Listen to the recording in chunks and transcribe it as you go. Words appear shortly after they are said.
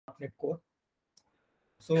.NET Core.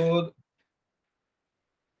 So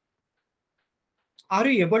are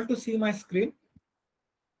you able to see my screen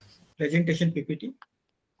presentation PPT?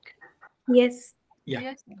 Yes. Yeah.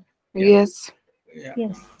 Yes. Yes. Yeah.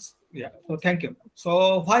 Yes. Yeah. So thank you.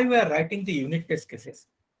 So why we are writing the unit test cases?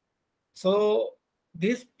 So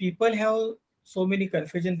these people have so many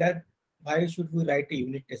confusion that why should we write a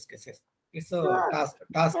unit test cases? It's a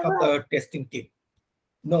task of the testing team.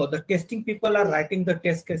 No, the testing people are writing the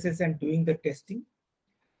test cases and doing the testing.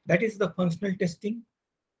 That is the functional testing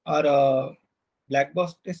or black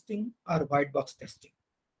box testing or white box testing.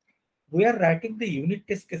 We are writing the unit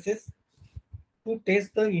test cases to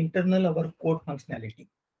test the internal our code functionality.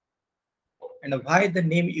 And why the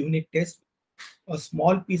name unit test? A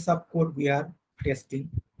small piece of code we are testing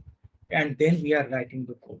and then we are writing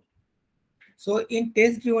the code. So in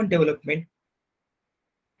test driven development,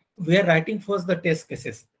 we are writing first the test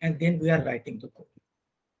cases and then we are writing the code.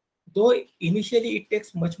 Though initially it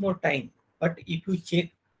takes much more time, but if you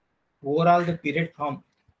check overall the period from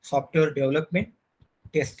software development,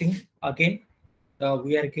 testing, again,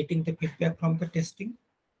 we are getting the feedback from the testing,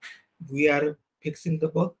 we are fixing the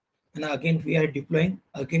bug, and again we are deploying,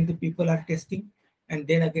 again the people are testing, and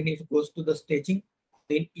then again it goes to the staging,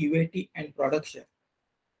 then UAT and production.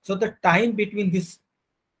 So the time between this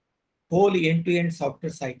whole end-to-end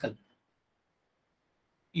software cycle,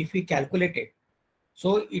 if we calculate it,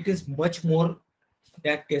 so it is much more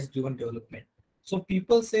than test-driven development. So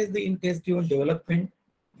people say the in test-driven development,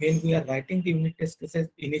 when we are writing the unit test cases,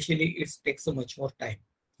 initially it takes so much more time.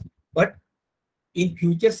 But in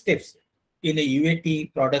future steps, in a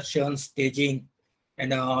UAT, production, staging,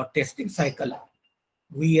 and testing cycle,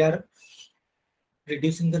 we are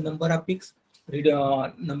reducing the number of peaks,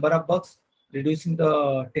 number of bugs, reducing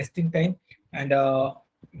the testing time, and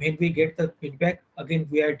when we get the feedback, again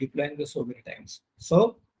we are deploying the so many times.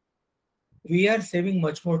 So we are saving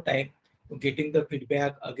much more time getting the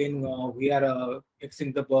feedback. Again, we are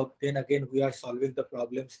fixing the bug. Then again, we are solving the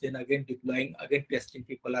problems. Then again, deploying. Again, testing.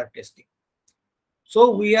 People are testing.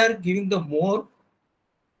 So we are giving the more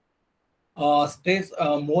stress,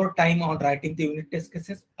 more time on writing the unit test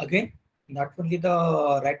cases. Again, not only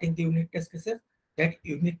the writing the unit test cases, that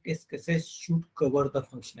unit test cases should cover the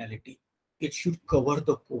functionality. It should cover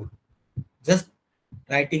the code. Just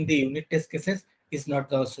writing the unit test cases is not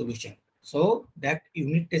the solution. So that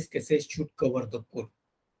unit test cases should cover the code.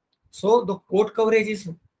 So the code coverage is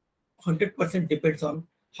 100% depends on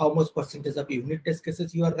how much percentage of unit test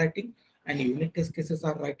cases you are writing, and unit test cases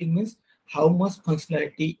are writing means how much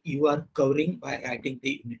functionality you are covering by writing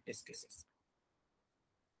the unit test cases.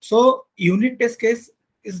 So unit test case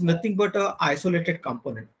is nothing but a isolated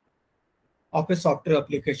component of a software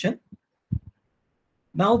application.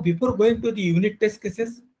 Now, before going to the unit test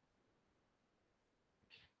cases,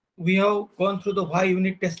 we have gone through the why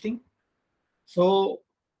unit testing. So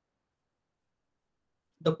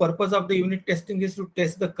the purpose of the unit testing is to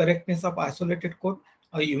test the correctness of isolated code.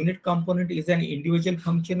 A unit component is an individual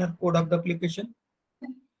function or code of the application.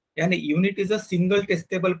 And a unit is a single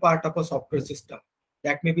testable part of a software system.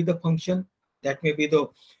 That may be the function, that may be the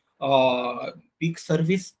big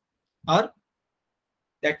service, or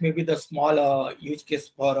that may be the small use case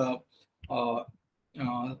for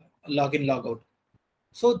login, logout.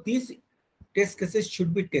 So these test cases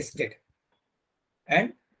should be tested.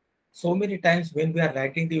 And so many times when we are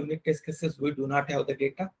writing the unit test cases, we do not have the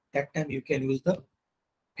data. That time you can use the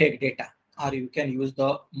fake data or you can use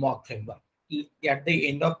the mock framework. At the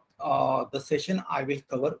end of the session, I will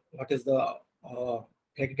cover what is the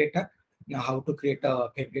fake data, now how to create a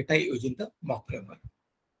fake data using the mock framework.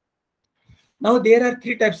 Now there are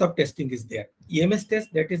three types of testing is there. EMS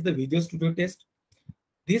test, that is the Visual Studio test.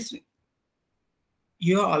 This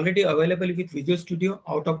you are already available with Visual Studio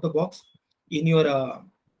out of the box in your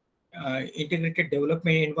integrated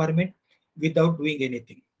development environment without doing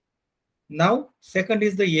anything. Now, second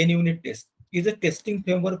is the NUnit test. Is a testing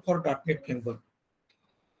framework for .NET framework.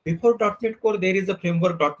 Before .NET Core, there is a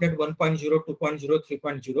framework .NET 1.0, 2.0,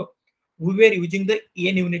 3.0. We were using the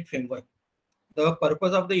NUnit framework. The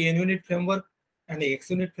purpose of the NUnit framework and the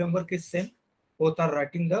Xunit framework is same. Both are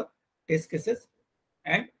writing the test cases,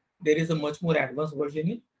 and there is a much more advanced version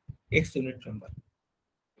in Xunit framework.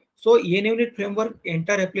 So NUnit framework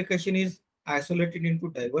entire application is isolated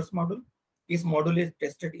into diverse module. Each module is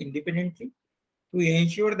tested independently to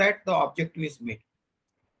ensure that the objective is met.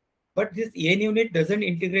 But this NUnit doesn't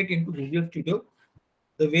integrate into Visual Studio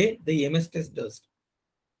the way the MS test does.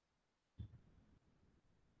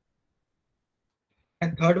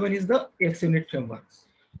 And third one is the Xunit framework.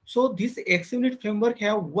 So this Xunit framework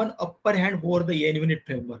have one upper hand over the NUnit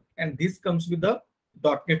framework, and this comes with the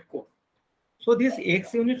 .NET Core. So this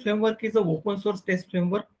Xunit framework is an open source test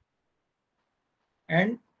framework,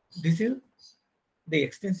 and this is the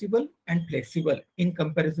extensible and flexible in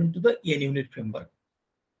comparison to the NUnit framework.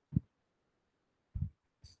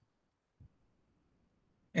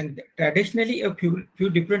 And traditionally, a few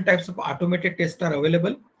different types of automated tests are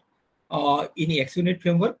available in Xunit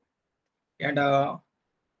framework, and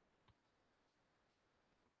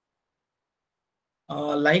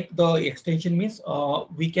like the extension means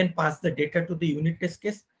we can pass the data to the unit test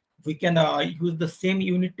case. We can use the same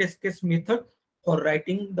unit test case method for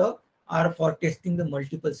writing the or for testing the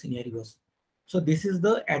multiple scenarios. So this is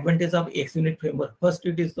the advantage of Xunit framework. First,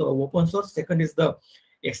 it is the open source. Second is the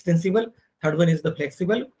extensible. Third one is the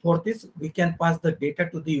flexible. Fourth is we can pass the data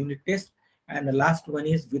to the unit test. And the last one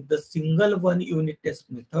is with the single one unit test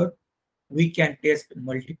method, we can test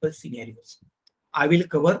multiple scenarios. I will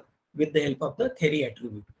cover with the help of the theory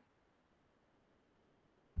attribute.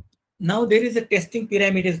 Now there is a testing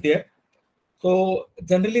pyramid is there. So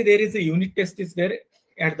generally there is a unit test is there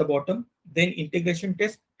at the bottom, then integration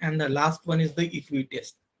test, and the last one is the E2E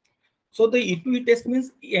test. So the E2E test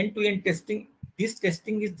means end-to-end testing. This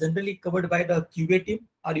testing is generally covered by the QA team,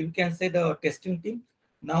 or you can say the testing team.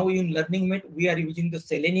 Now in Learning Mate, we are using the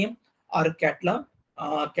Selenium or Catalan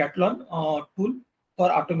tool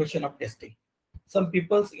for automation of testing. Some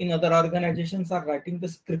people in other organizations are writing the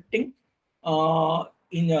scripting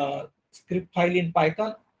in a script file in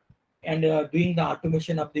Python and doing the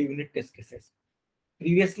automation of the unit test cases.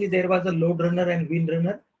 Previously, there was a load runner and win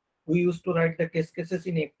runner. We used to write the test cases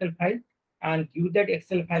in Excel file and give that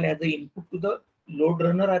Excel file as an input to the load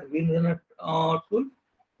runner or win runner tool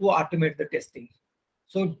to automate the testing.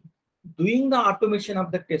 So doing the automation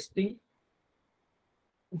of the testing,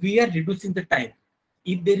 we are reducing the time.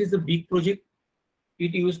 If there is a big project,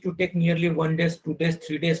 it used to take nearly 1 day, 2 days,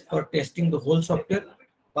 3 days for testing the whole software.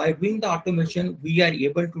 By doing the automation, we are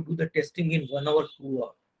able to do the testing in 1 hour, 2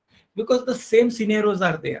 hours, because the same scenarios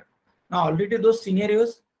are there. Now already those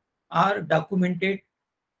scenarios are documented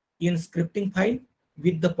in scripting file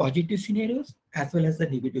with the positive scenarios as well as the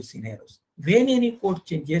negative scenarios. When any code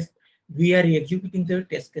changes, we are executing the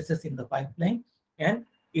test cases in the pipeline and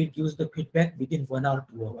it gives the feedback within 1 hour,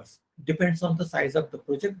 2 hours. Depends on the size of the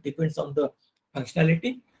project, depends on the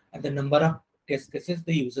functionality and the number of test cases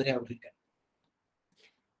the user have written.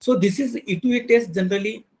 So this is E2E test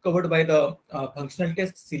generally covered by the functional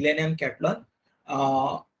test, Selenium, Catalan,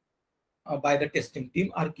 by the testing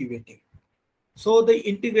team or QA team. So the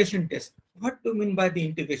integration test, what do you mean by the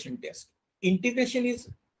integration test? Integration is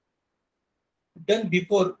done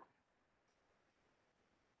before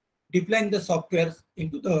deploying the software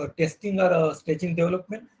into the testing or staging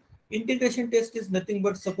development. Integration test is nothing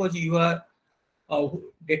but suppose you are a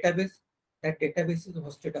database, that database is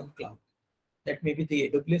hosted on cloud. That may be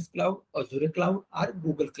the AWS cloud, Azure cloud, or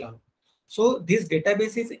Google cloud. So this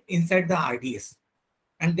database is inside the RDS,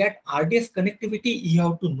 and that RDS connectivity you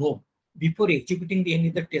have to know before executing any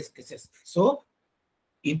of the test cases. So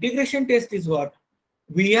integration test is what?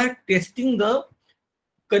 We are testing the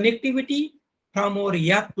connectivity from our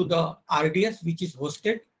app to the RDS, which is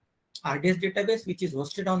hosted, RDS database, which is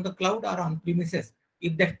hosted on the cloud or on premises.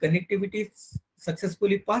 If that connectivity is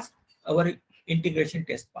successfully passed, our integration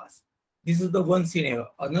test pass. This is the one scenario.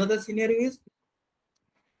 Another scenario is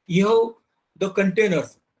you have the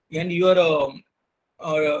containers and your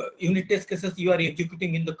unit test cases you are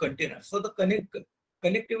executing in the container. So the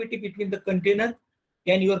connectivity between the container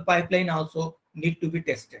and your pipeline also need to be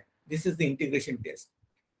tested. This is the integration test.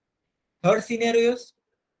 Third scenario is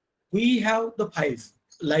we have the files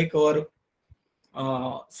like our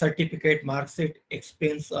certificate, mark sheet,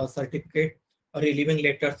 expense certificate, or living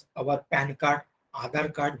letters, our PAN card,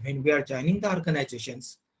 Aadhaar card when we are joining the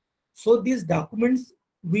organizations. So these documents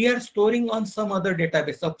we are storing on some other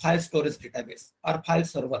database, a file storage database or file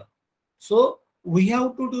server. So we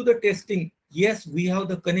have to do the testing. Yes, we have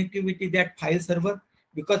the connectivity that file server,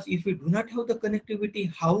 because if we do not have the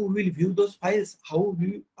connectivity, how we will view those files? How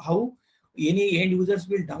any end users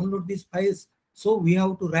will download these files? So we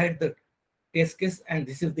have to write the test case, and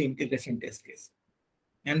this is the integration test case.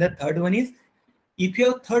 And the third one is if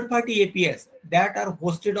you have third-party APIs that are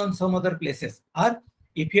hosted on some other places, or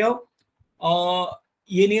if you have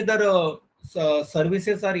any other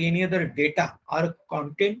services or any other data or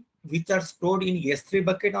content which are stored in S3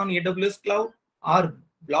 bucket on AWS cloud, or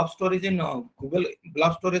blob storage in Google,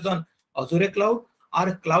 blob storage on Azure cloud,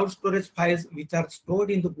 or cloud storage files which are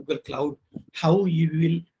stored in the Google cloud, how you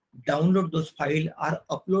will download those files or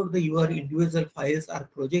upload your individual files or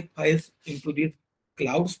project files into this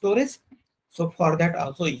cloud storage. So for that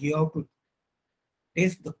also you have to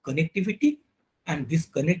test the connectivity And this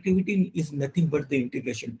connectivity is nothing but the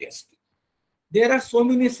integration test. There are so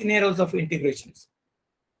many scenarios of integrations.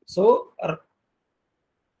 So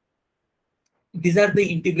these are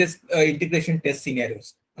the integration test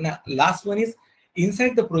scenarios. And last one is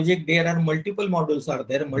inside the project, there are multiple modules are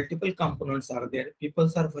there, multiple components are there. People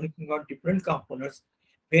are working on different components.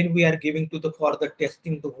 When we are giving to the for the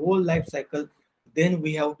testing the whole life cycle, then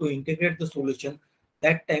we have to integrate the solution.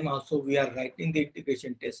 That time also we are writing the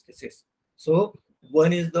integration test cases. So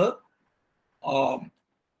one is the um,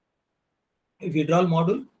 withdrawal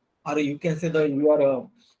module, or you can say that you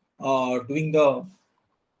are doing the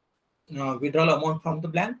withdrawal amount from the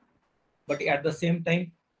bank, but at the same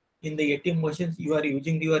time in the ATM machines you are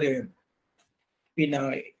using your pin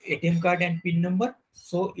ATM card and pin number,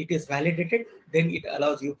 so it is validated, then it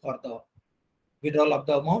allows you for the withdrawal of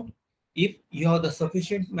the amount. If you have the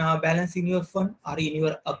sufficient balance in your fund or in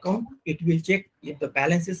your account, it will check if the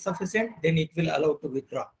balance is sufficient, then it will allow to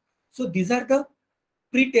withdraw. So these are the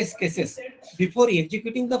pre-test cases before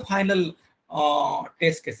executing the final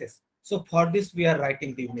test cases. So for this we are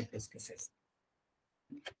writing the unit test cases.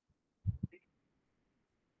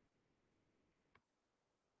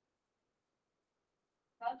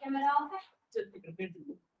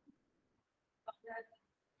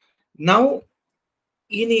 Now,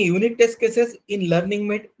 in unit test cases in learning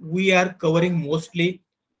mate, we are covering mostly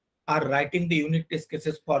are writing the unit test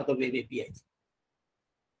cases for the web APIs.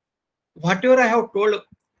 Whatever I have told,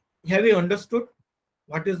 have you understood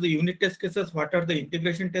what is the unit test cases, what are the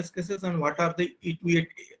integration test cases, and what are the ETL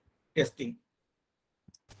testing?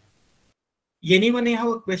 Anyone have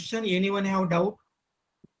a question? Anyone have doubt?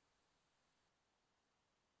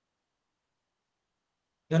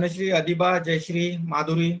 Dhanashri, Adiba, Jayashri,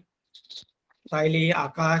 Madhuri, Saili,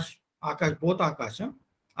 Akash, both Akash, huh?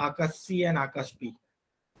 Akash C and Akash P.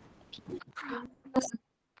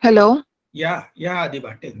 Hello. Yeah,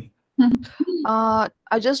 Adiba, tell me.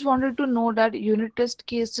 I just wanted to know that unit test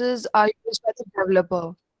cases are used by the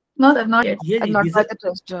developer Not yet. Yes, and not by the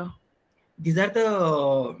tester. these are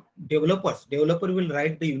the developers. Developer will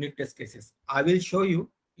write the unit test cases. I will show you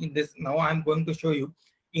in this. Now I'm going to show you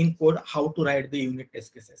in code how to write the unit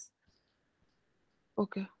test cases.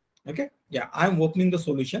 Okay. Okay. Yeah, I'm opening the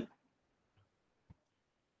solution.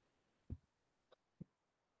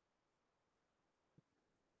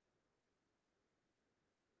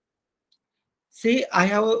 Say I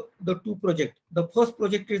have the two projects. The first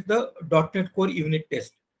project is the .NET Core unit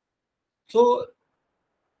test. So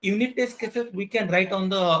unit test cases we can write on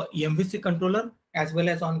the MVC controller as well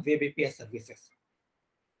as on web API services.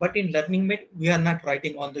 But in learning mate, we are not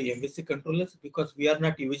writing on the MVC controllers because we are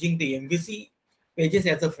not using the MVC pages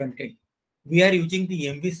as a front end. We are using the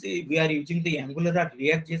MVC, we are using the Angular or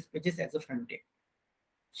React.js pages as a front end.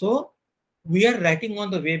 So we are writing on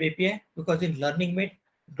the web API because in learning mate,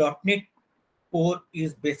 .NET Core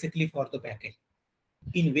is basically for the backend.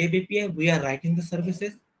 In web API, we are writing the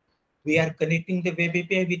services. We are connecting the web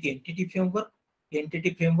API with the entity framework. The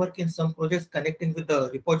entity framework in some projects connecting with the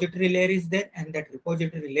repository layer is there, and that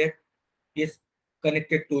repository layer is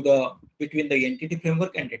connected to the between the entity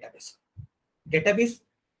framework and database. Database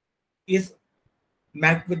is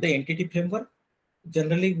mapped with the entity framework.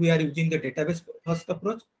 Generally, we are using the database first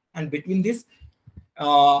approach, and between this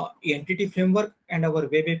entity framework and our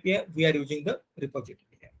web API, we are using the repository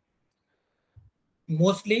layer.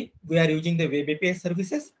 Mostly, we are using the web API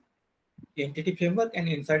services, entity framework, and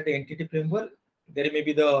inside the entity framework, there may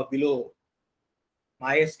be the below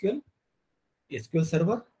MySQL, SQL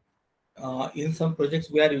Server. In some projects,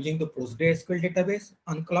 we are using the PostgreSQL database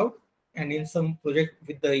on cloud, and in some project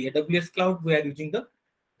with the AWS cloud, we are using the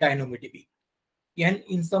DynamoDB. And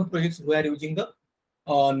in some projects, we are using the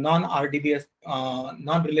non-RDBS,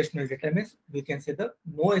 non-relational database. We can say the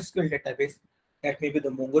NoSQL database, that may be the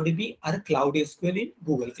MongoDB or Cloud SQL in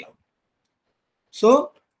Google Cloud.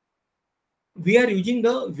 So we are using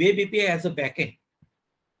the web API as a backend,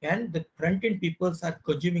 and the front-end people are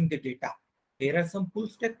consuming the data. There are some full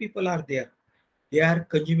stack people are there. They are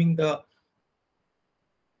consuming the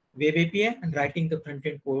web API and writing the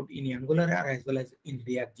front-end code in Angular as well as in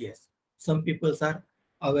React.js. Some people are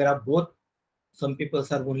aware of both. Some people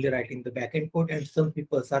are only writing the backend code, and some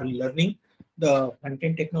people are learning the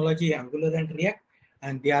front-end technology, Angular and React,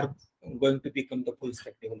 and they are going to become the full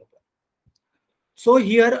stack developer. So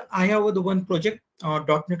here I have the one project,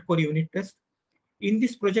 .NET Core unit test. In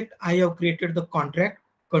this project, I have created the contract,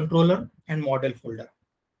 controller, and model folder.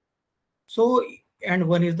 So, and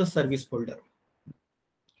one is the service folder.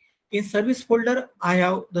 In service folder, I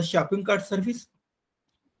have the shopping cart service.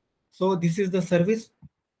 So this is the service.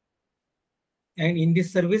 And in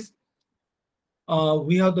this service,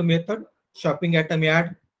 we have the method shopping atom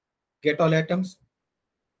add, get all items,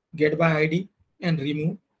 get by ID, and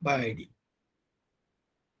remove by ID.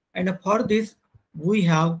 And for this, we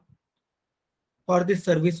have, for this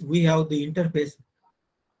service, we have the interface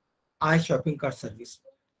I shopping cart service.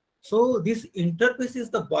 So this interface is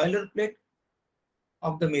the boilerplate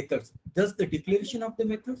of the methods. Just the declaration of the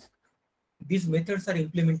methods. These methods are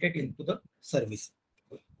implemented into the service.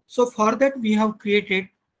 So for that, we have created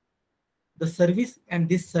the service, and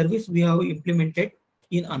this service we have implemented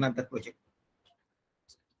in another project.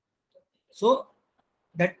 So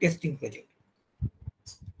that testing project.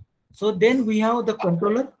 So then we have the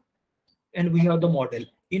controller and we have the model.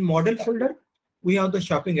 In model folder, we have the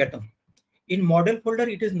shopping atom. In model folder,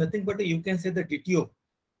 it is nothing but you can say the DTO,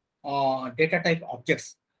 data type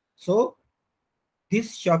objects. So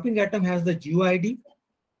this shopping atom has the GUID,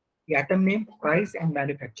 the atom name, price, and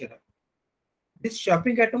manufacturer. This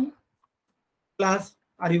shopping atom class,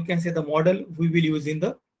 or you can say the model, we will use in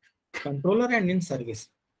the controller and in service.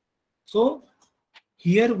 So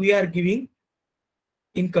here we are giving,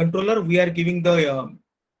 in controller, we are giving the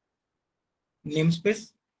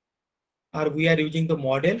namespace, or we are using the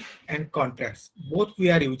model and contracts. Both we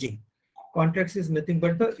are using. Contracts is nothing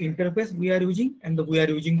but the interface we are using, and we are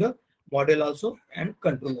using the model also and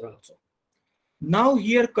controller also. Now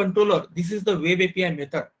here controller, this is the web API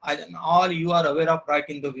method. All you are aware of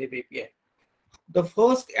writing the web API. The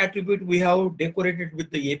first attribute we have decorated with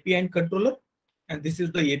the API and controller, and this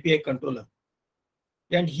is the API controller.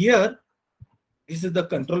 And here, this is the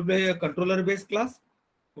controller based class.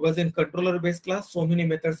 Because in controller based class, so many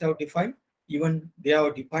methods have defined, even they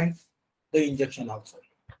have defined the injection also.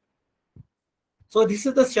 So this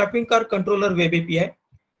is the shopping cart controller web API.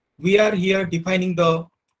 We are here defining the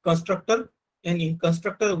constructor, and in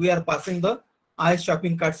constructor we are passing the I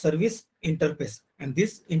shopping cart service interface, and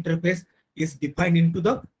this interface is defined into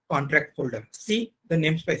the contract folder. See the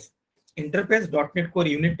namespace, interface.NET Core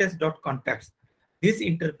unit test.contacts. This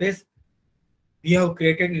interface we have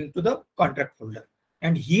created into the contract folder,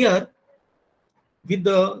 and here with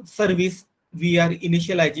the service we are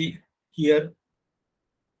initializing here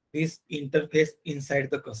this interface inside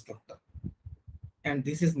the constructor, and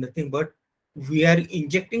this is nothing but we are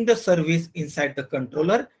injecting the service inside the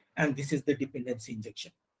controller, and this is the dependency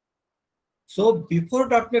injection. So before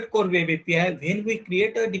 .NET Core Web API, when we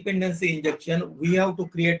create a dependency injection, we have to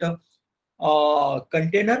create a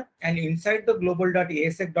container, and inside the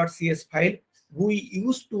global.asx.cs file, we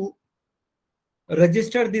used to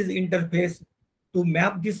register this interface to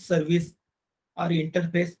map this service or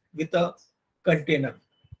interface with a container.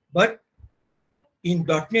 But in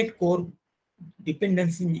 .NET Core,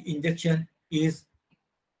 dependency injection is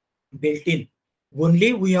built in.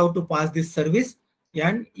 Only we have to pass this service,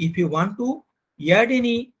 and if you want to add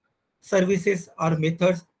any services or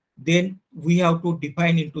methods, then we have to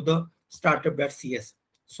define into the startup.cs.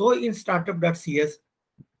 So in startup.cs,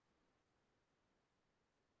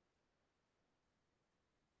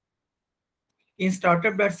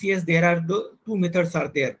 there are the two methods are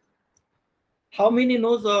there. How many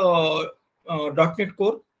knows .NET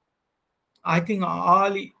Core? I think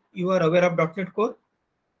all you are aware of .NET Core.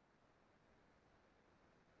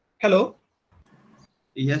 Hello.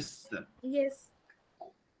 Yes, sir. Yes.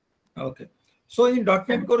 Okay. So in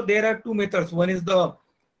 .NET Core, there are two methods. One is the,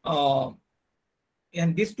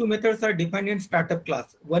 and these two methods are defined in startup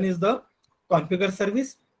class. One is the configure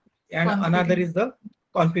service, and another is the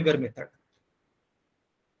configure method.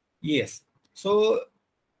 Yes. So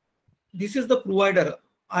this is the provider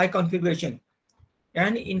I configuration,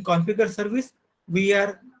 and in configure service, we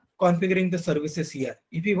are configuring the services here.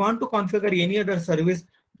 If you want to configure any other service,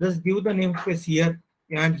 just give the namespace here,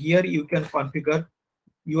 and here you can configure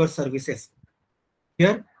your services.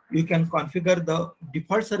 Here you can configure the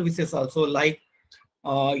default services also, like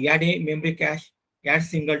add a memory cache, add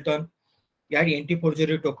singleton, add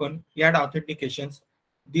anti-forgery token, add authentications.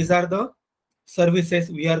 These are the services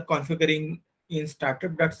we are configuring in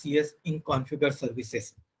startup.cs in configure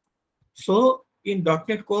services. So in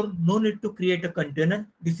 .NET Core, no need to create a container.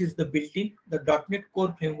 This is the built-in. The .NET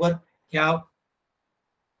Core framework have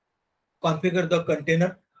configure the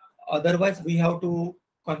container. Otherwise, we have to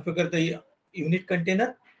configure the unit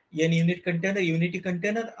container, an unit container, unity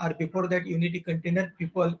container, or before that unity container,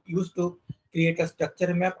 people used to create a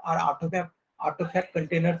structure map or artifact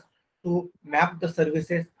containers to map the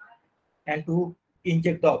services and to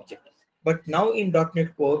inject the object. But now in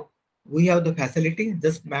 .NET Core, we have the facility,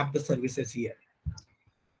 just map the services here.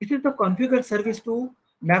 This is the configure service to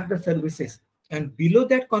map the services. And below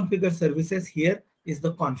that configure services, here is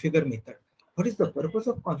the configure method. What is the purpose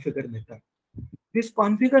of configure method? This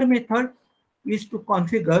configure method is to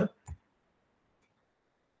configure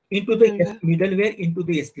into the Middleware. middleware into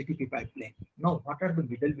the HTTP pipeline. Now, what are the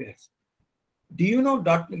middlewares? Do you know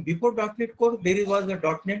before .NET Core there was a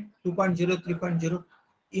 .NET 2.0, 3.0.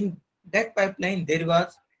 In that pipeline there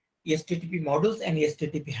was HTTP modules and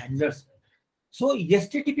HTTP handlers. So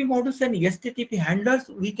HTTP modules and HTTP handlers,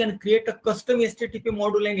 we can create a custom HTTP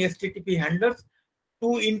module and HTTP handlers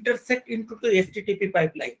to intersect into the HTTP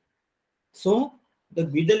pipeline. So the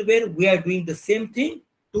middleware, we are doing the same thing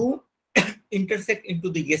to intersect into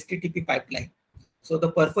the HTTP pipeline. So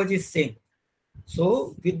the purpose is same.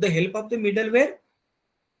 So with the help of the middleware,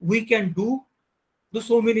 we can do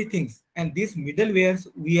so many things. And these middlewares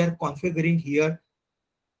we are configuring here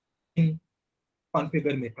in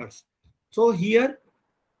configure methods. So here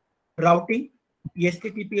routing,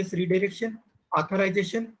 HTTPS redirection,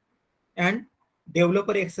 authorization, and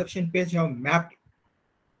developer exception page have mapped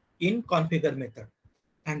in configure method.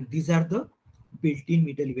 And these are the built-in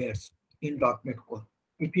middlewares in .NET Core.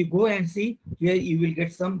 If you go and see here, you will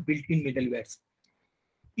get some built-in middlewares.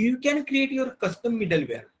 You can create your custom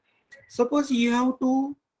middleware. Suppose you have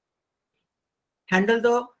to handle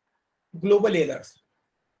the global errors.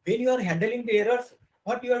 When you are handling the errors,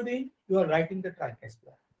 what you are doing? You are writing the try catch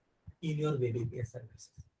plan in your web API services.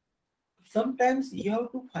 Sometimes you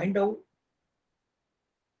have to find out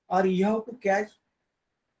or you have to catch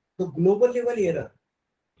the global level error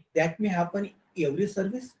that may happen every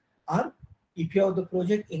service, or if you have the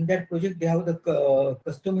project, in that project they have the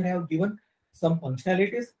customer have given some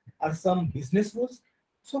functionalities or some business rules.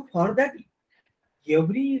 So for that,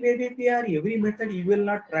 every web API or every method you will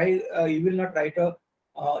not try you will not write a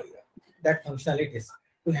that functionalities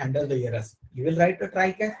to handle the errors. You will write a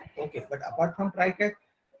try catch, okay, but apart from try catch,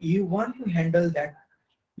 you want to handle that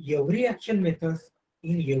every action methods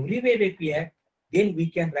in every web API, then we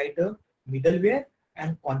can write a middleware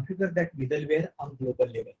and configure that middleware on global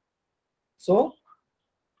level. So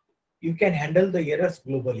you can handle the errors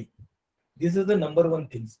globally. This is the number one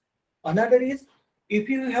things. Another is, if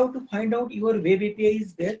you have to find out your web API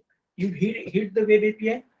is there, you hit the web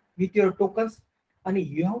API with your tokens and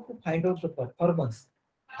you have to find out the performance,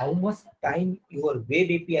 how much time your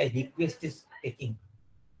web API request is taking.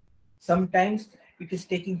 Sometimes it is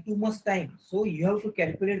taking too much time. So you have to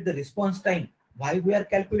calculate the response time. Why we are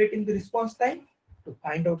calculating the response time? To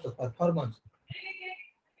find out the performance.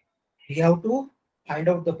 We have to find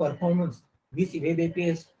out the performance, which web API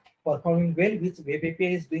is performing well, which web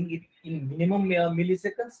API is doing it in minimum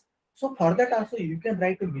milliseconds. So for that also you can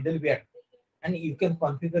write a middleware and you can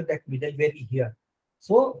configure that middleware here.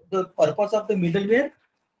 So the purpose of the middleware,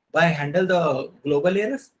 by handle the global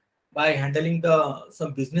errors, by handling the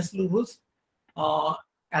some business rules, uh,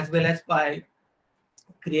 as well as by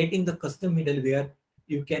creating the custom middleware,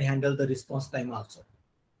 you can handle the response time also.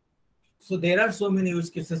 So there are so many use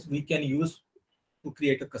cases we can use to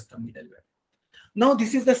create a custom middleware. Now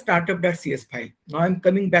this is the startup.cs file. Now I'm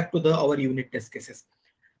coming back to the our unit test cases.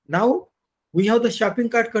 Now we have the shopping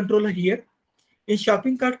cart controller here. In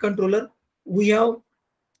shopping cart controller, we have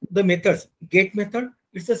the methods. Get method,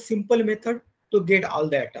 it's a simple method to get all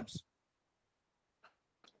the items.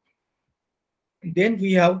 Then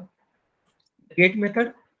we have get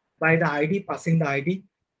method by the ID, passing the ID.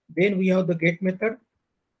 Then we have the get method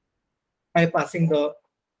by passing the,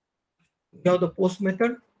 we have the post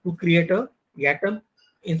method to create a atom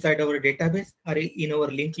inside our database or in our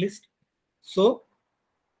linked list. So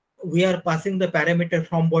we are passing the parameter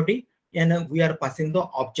from body and we are passing the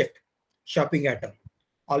object shopping atom.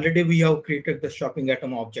 Already we have created the shopping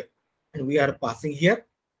atom object and we are passing here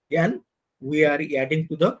and we are adding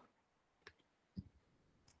to the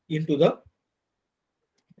into the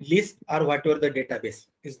list or whatever the database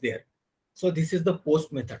is there. So this is the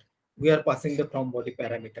post method. We are passing the from body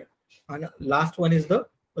parameter. And last one is the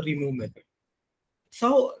remove method.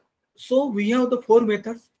 So we have the four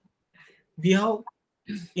methods we have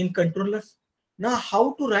in controllers. Now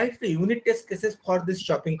how to write the unit test cases for this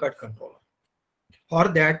shopping cart controller? For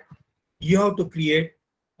that, you have to create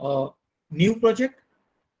a new project.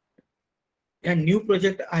 And new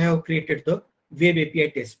project, I have created the web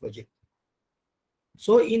API test project.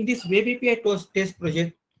 So in this web API test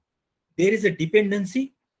project, there is a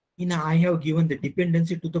dependency. I have given the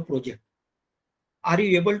dependency to the project. Are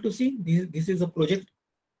you able to see? This is a project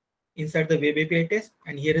inside the web API test,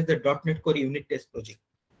 and here is the .NET Core unit test project.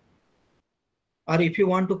 Or if you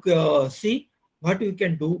want to see what you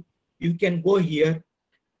can do, you can go here,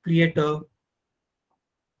 create a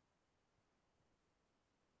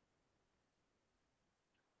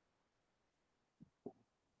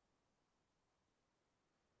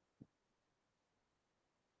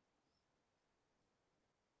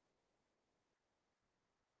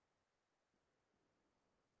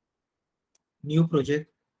new project.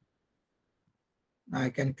 I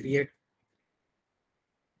can create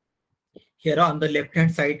here on the left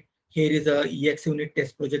hand side. Here is a EX unit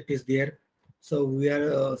test project is there. So we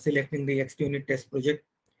are selecting the EX unit test project.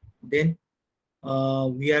 Then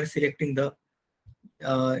we are selecting the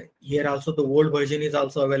here also the old version is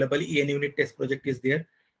also available. EN unit test project is there.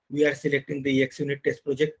 We are selecting the EX unit test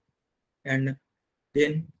project, and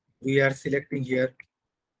then we are selecting here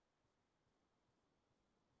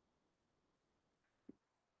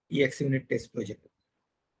EX unit test project.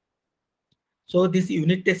 So this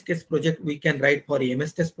unit test case project we can write for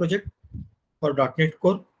EMS test project, for .NET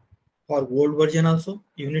Core, for old version also,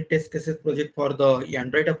 unit test cases project for the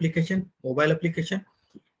Android application, mobile application,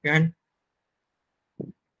 and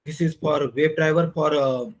this is for WebDriver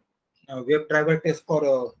for WebDriver test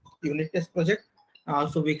for unit test project.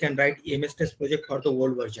 Also, we can write EMS test project for the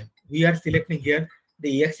old version. We are selecting here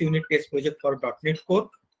the EX unit test project for .NET Core.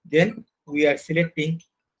 Then we are selecting,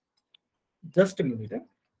 just a minute.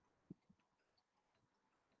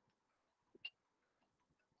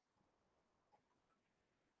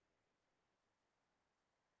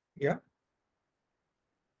 Yeah.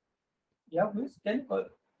 Yeah, please. Can you call?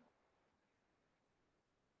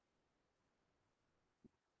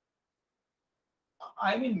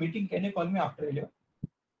 I'm in meeting. Can you call me after 11?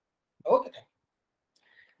 Okay.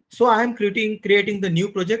 So I am creating the new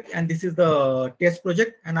project, and this is the test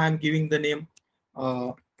project, and I am giving the name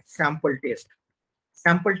sample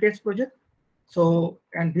test project. So,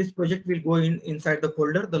 and this project will go inside the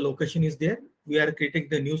folder. The location is there. We are creating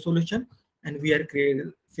the new solution, and we are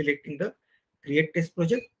selecting the create test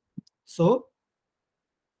project. So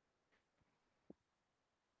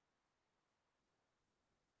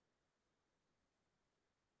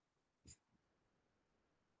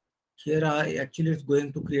here I actually is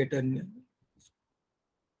going to create a new.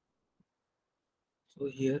 So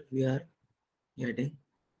here we are adding.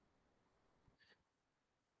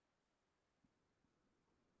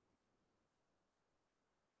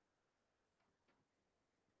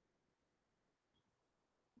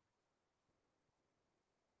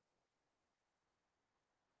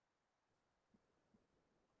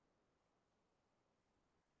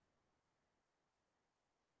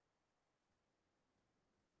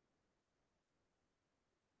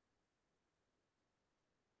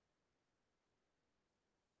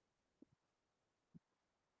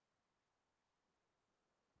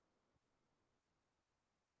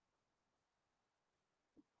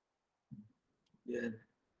 Yeah.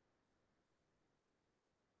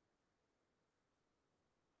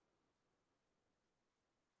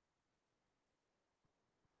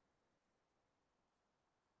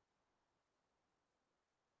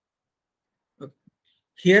 Okay.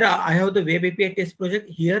 Here I have the web API test project.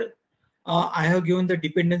 Here I have given the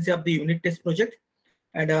dependency of the unit test project,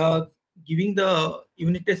 and giving the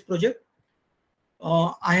unit test project,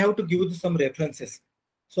 I have to give some references.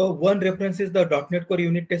 So one reference is the .NET Core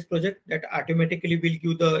unit test project that automatically will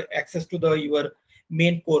give the access to the your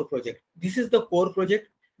main core project. This is the core project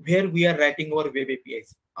where we are writing our web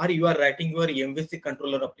APIs, or you are writing your MVC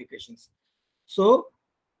controller applications. So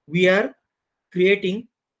we are creating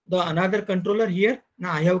the another controller here.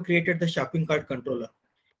 Now I have created the shopping cart controller.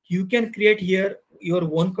 You can create here your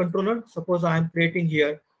own controller. Suppose I am creating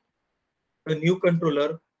here a new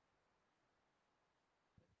controller,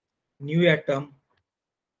 new atom.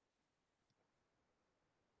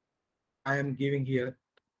 I am giving here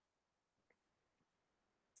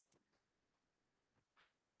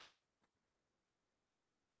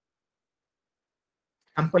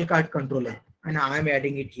sample card controller, and I am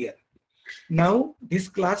adding it here. Now this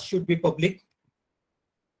class should be public.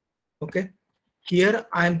 Okay. Here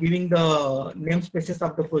I am giving the namespaces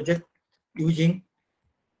of the project using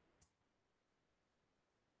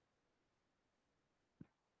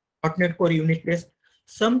 .NET Core unit test.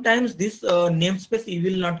 Sometimes this namespace you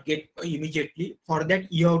will not get immediately. For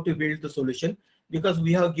that you have to build the solution, because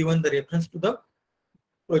we have given the reference to the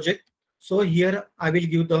project. So here I will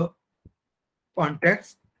give the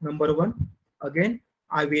contacts number 1. Again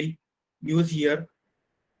I will use here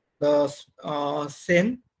the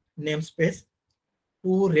same namespace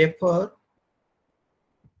to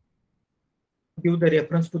give the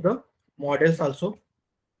reference to the models also.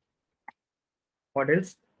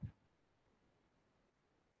 Models.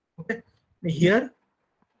 Okay. Here,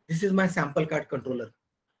 this is my sample card controller.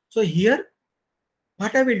 So here,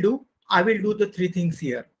 what I will do, I will do the 3 things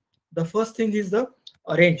here. The first thing is the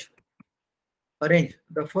arrange.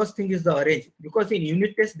 The first thing is the arrange, because in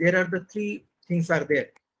unit test there are the 3 things are there.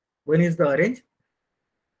 One is the arrange.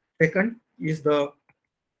 Second is the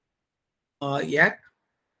act,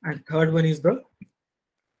 and third one is the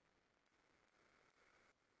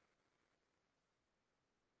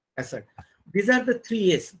asset. These are the three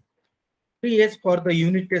A's. 3 A's for the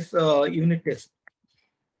unit test. 3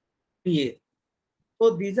 A's. So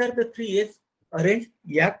these are the 3 A's: arrange,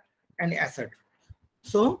 act, and asset.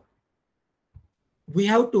 So we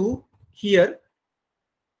have to here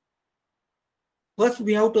first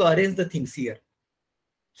we have to arrange the things here.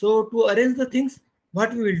 So to arrange the things,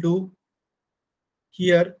 what we will do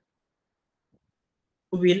here,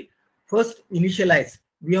 we will first initialize.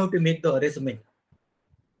 We have to make the arrangement.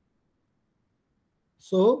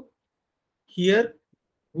 So here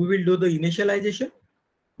we will do the initialization.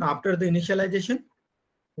 Now after the initialization,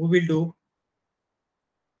 we will do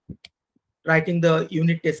writing the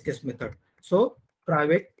unit test case method. So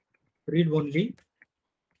private read only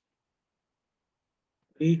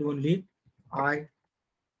I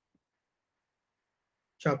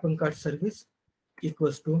shopping cart service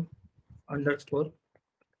equals to underscore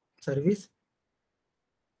service,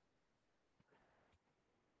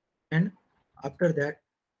 and after that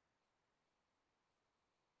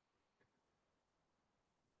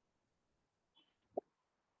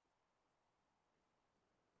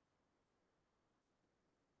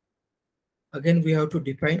again we have to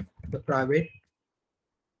define the private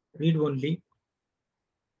read only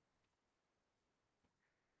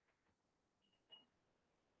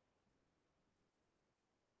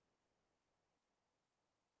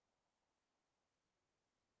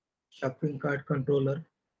shopping cart controller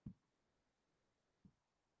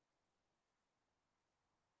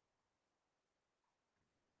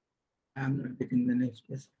I am not getting the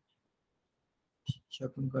namespace.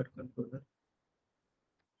 Shopping cart controller.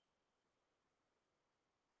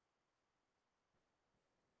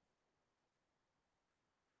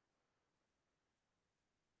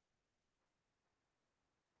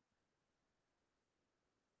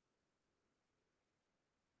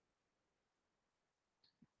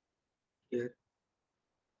 Here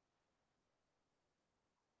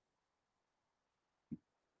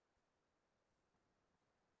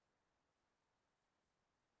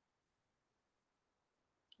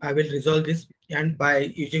I will resolve this, and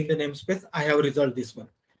by using the namespace, I have resolved this one.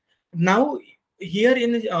 Now here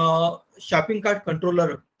in shopping cart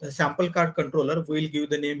controller, the sample cart controller, we will give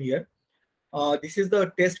the name here. This is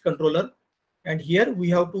the test controller, and here we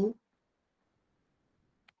have to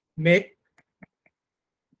make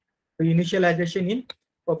the initialization in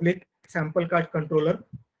public sample cart controller.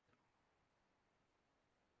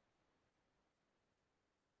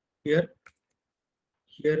 Here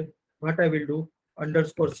what I will do,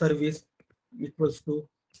 underscore service equals to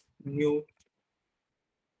new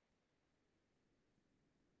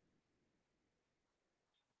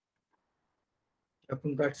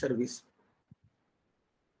shopping cart service.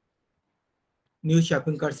 New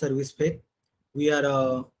shopping cart service page. We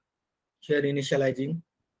are here initializing.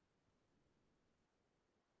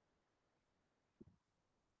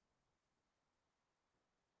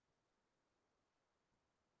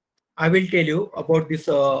 I will tell you about this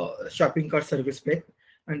shopping cart service page,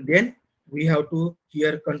 and then we have to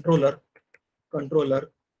here controller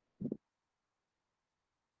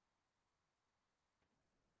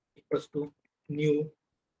equals to new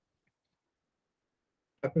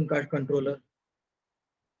shopping cart controller,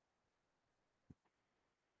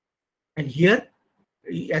 and here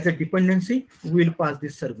as a dependency we will pass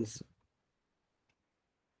this service.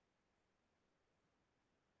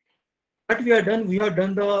 What we have done, we have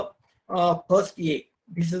done the first A.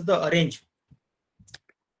 This is the arrange.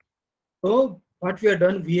 So what we have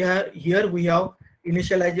done, we have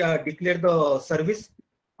initialized, declare the service,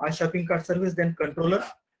 our shopping cart service, then controller,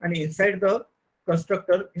 and inside the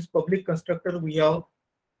constructor, this public constructor, we have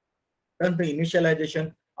done the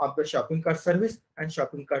initialization of the shopping cart service and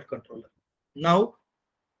shopping cart controller. Now,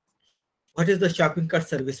 what is the shopping cart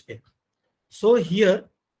service page? So here,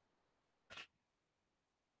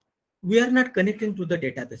 we are not connecting to the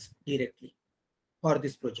database directly for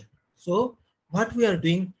this project. So what we are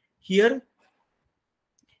doing here,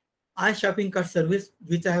 our shopping cart service,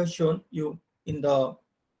 which I have shown you in the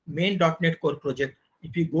main.NET Core project.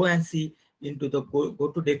 If you go and see into the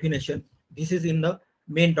go to definition, this is in the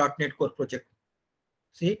main.NET Core project.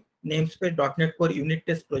 See, namespace.NET Core unit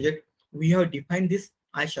test project. We have defined this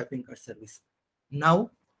shopping cart service. Now,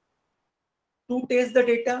 to test the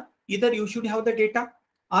data, either you should have the data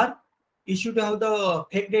or you should have the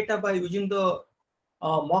fake data by using the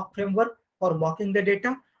mock framework for mocking the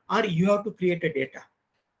data, or you have to create a data.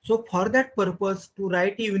 So for that purpose, to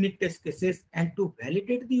write a unit test cases and to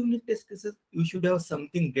validate the unit test cases, you should have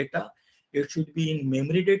something data. It should be in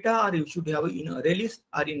memory data, or you should have in array list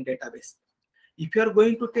or in database. If you are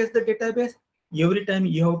going to test the database, every time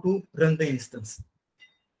you have to run the instance.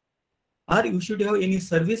 Or you should have any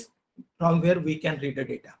service from where we can read the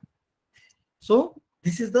data. So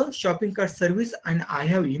this is the shopping cart service, and I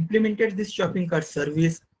have implemented this shopping cart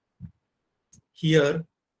service here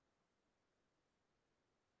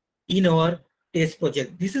in our test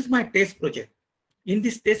project. This is my test project. In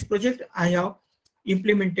this test project, I have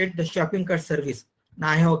implemented the shopping cart service. Now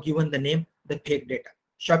I have given the name, the fake data,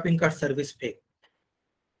 shopping cart service fake.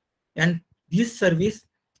 And this service,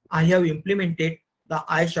 I have implemented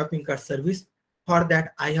the shopping cart service. For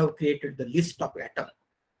that, I have created the list of atom.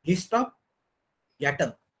 List of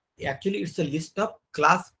atom. Actually, it's a list of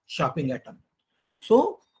class shopping atom.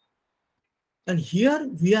 So, and here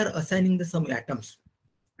we are assigning the some atoms.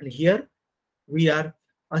 And here we are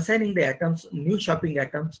assigning the atoms, new shopping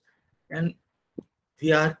atoms, and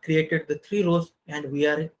we are created the 3 rows and we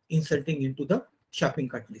are inserting into the shopping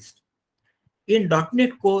cart list. In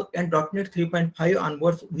 .NET Core and .NET 3.5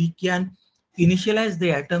 onwards, we can initialize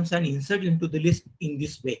the atoms and insert into the list in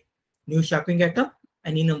this way. New shopping atom,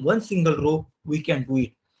 and in a one single row, we can do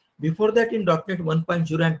it. Before that, in .NET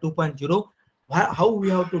 1.0 and 2.0, how we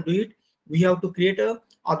have to do it? We have to create a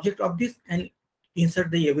object of this and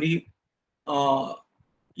insert the every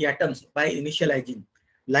atoms by initializing.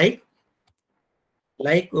 Like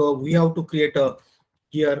we have to create a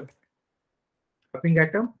here shopping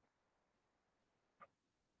atom.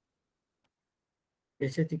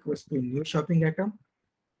 This is equals to new shopping atom.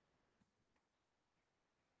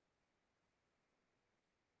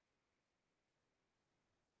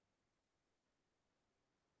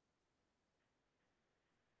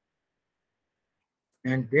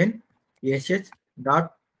 And then sh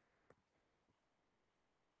dot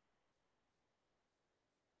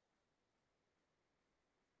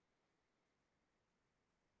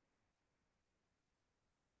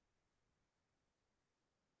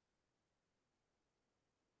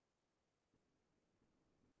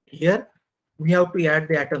here we have to add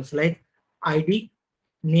the atoms like id,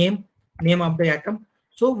 name of the atom.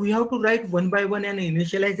 So we have to write one by one and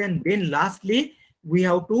initialize, and then lastly we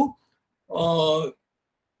have to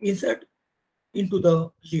insert into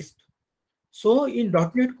the list. So in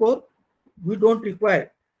 .NET Core, we don't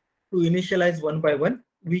require to initialize one by one.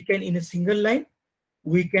 We can, in a single line,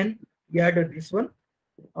 we can add this one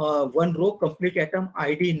row, complete atom,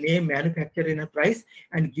 ID, name, manufacturer, and a price,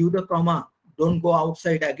 and give the comma. Don't go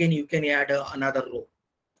outside. Again, you can add another row,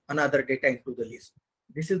 another data into the list.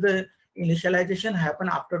 This is the initialization happen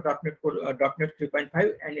after .NET Core, .NET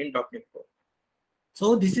 3.5 and in .NET Core.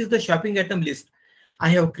 So this is the shopping atom list I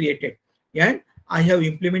have created, and I have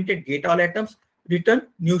implemented get all atoms, return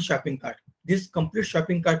new shopping cart. This complete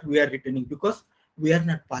shopping cart we are returning because we are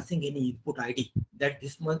not passing any input ID. That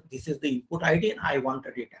this is the input ID and I want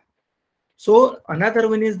the data. So another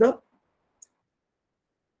one is the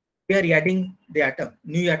we are adding the atom,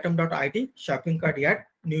 new atom.id, shopping cart add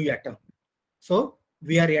new atom. So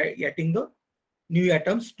we are adding the new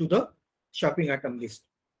atoms to the shopping atom list.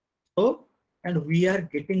 So, and we are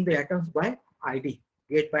getting the atoms by ID,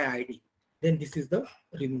 get by ID. Then this is the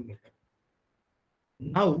remove method.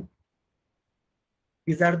 Now,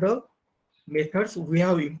 these are the methods we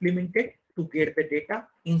have implemented to get the data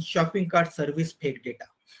in shopping cart service fake data.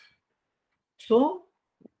 So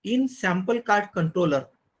in sample cart controller,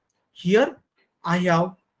 here I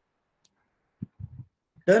have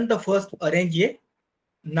done the first arrange A.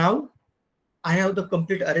 Now I have the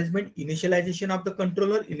complete arrangement, initialization of the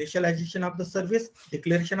controller, initialization of the service,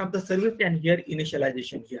 declaration of the service, and here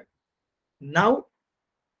initialization here. Now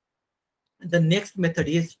the next method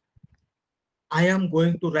is I am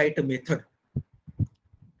going to write a method.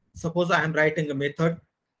 Suppose I am writing a method.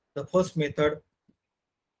 The first method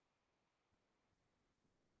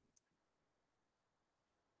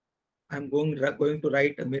I'm going to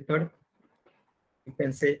write a method. You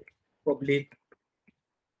can say public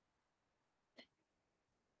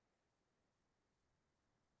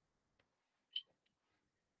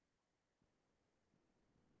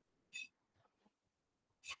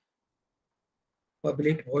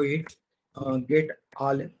void get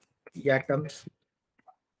all atoms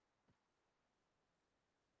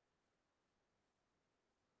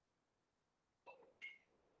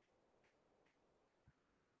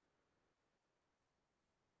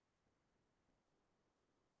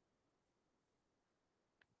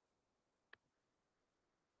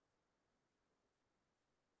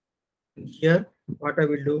here. What I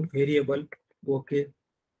will do, variable okay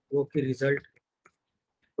result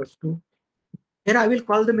equals to, here I will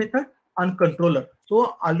call the method on controller.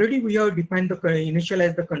 So already we have defined the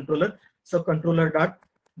initialize the controller. So controller dot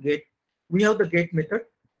get, we have the get method.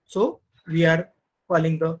 So we are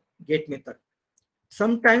calling the get method.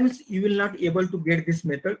 Sometimes you will not able to get this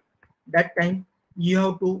method. That time you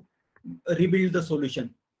have to rebuild the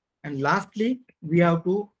solution. And lastly, we have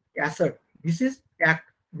to assert. This is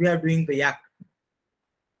act. We are doing the act.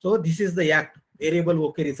 So this is the act, variable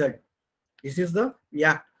OK result. This is the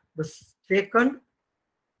act. The second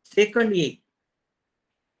A.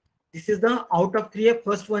 This is the out of 3A.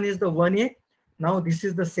 First one is the 1A. Now this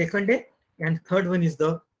is the second A, and third one is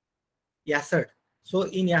the assert. So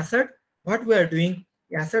in assert, what we are doing,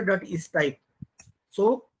 assert.is type.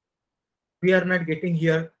 So we are not getting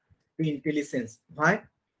here the IntelliSense. Why?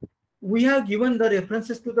 We have given the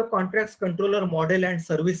references to the contracts, controller, model, and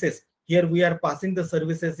services. Here we are passing the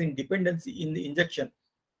services in dependency in the injection.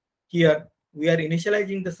 Here we are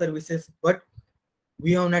initializing the services, but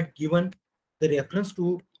we have not given the reference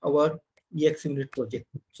to our Xunit project.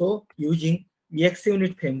 So using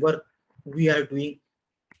Xunit framework, we are doing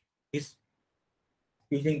this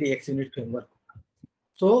using the Xunit framework.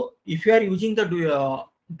 So if you are using the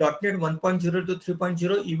 .NET 1.0 to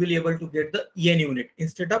 3.0, you will be able to get the EN unit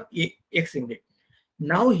instead of X unit.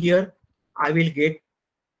 Now here I will get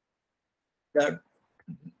the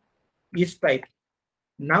is type.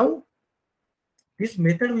 Now this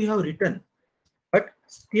method we have written, but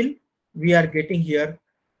still we are getting here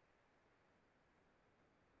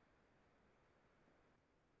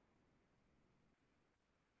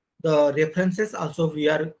the references also we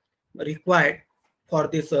are required for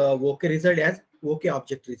this OK result as OK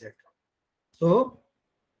object result. So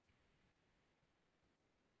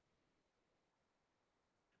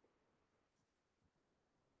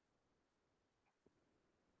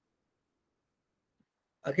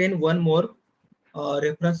again, one more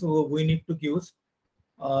reference we need to use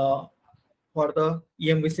for the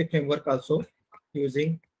EMVC framework also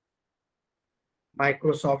using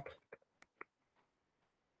Microsoft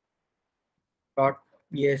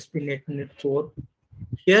 .ASP.NET Core.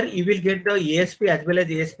 Here you will get the ASP as well as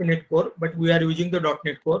ASP.NET Core, but we are using the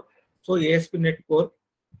 .NET Core. So ASP.NET Core,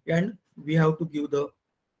 and we have to give the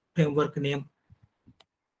framework name.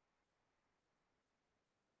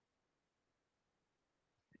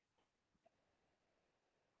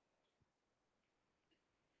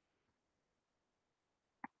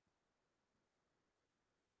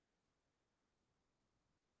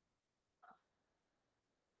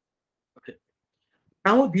 Okay.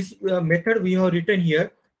 Now this method we have written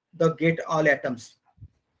here, the get all atoms.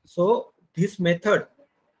 So this method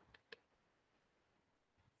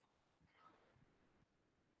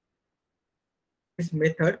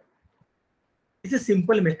is a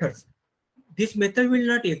simple method. This method will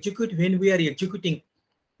not execute when we are executing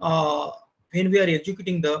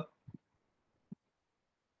the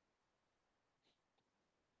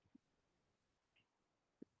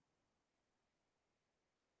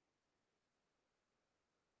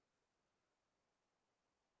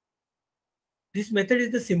this method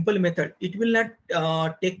is the simple method. It will not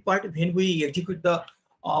take part when we execute the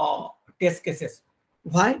test cases.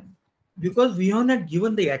 Why? Because we have not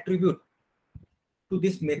given the attribute to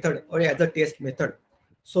this method or as a test method.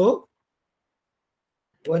 So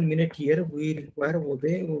 1 minute here we require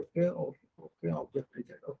okay object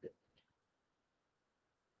result. Okay.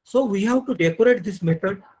 So we have to decorate this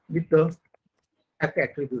method with the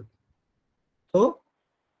attribute. So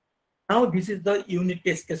now this is the unit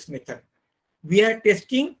test case method. We are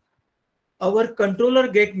testing our controller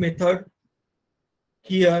get method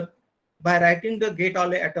here by writing the get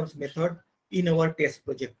all atoms method in our test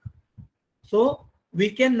project. So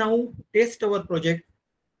we can now test our project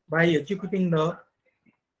by executing our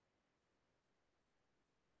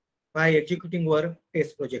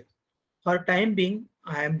test project. For time being,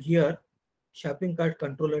 I am here shopping cart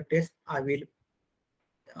controller test. I will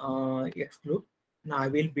exclude. Now I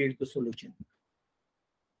will build the solution.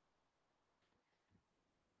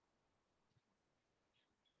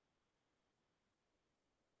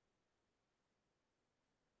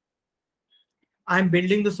 I'm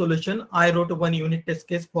building the solution. I wrote one unit test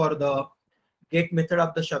case for the get method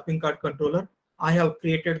of the shopping cart controller. I have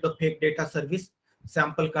created the fake data service,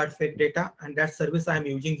 sample cart fake data, and that service I'm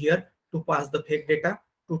using here to pass the fake data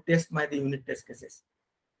to test the unit test cases.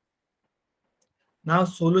 Now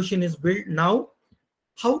solution is built. Now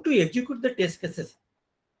how to execute the test cases?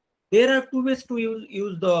 There are two ways to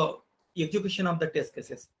use the execution of the test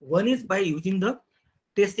cases. One is by using the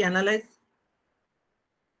test analyze.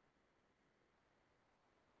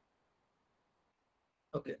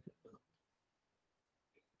 Okay.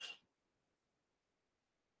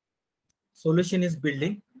 Solution is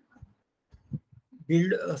building.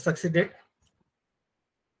 Build succeeded.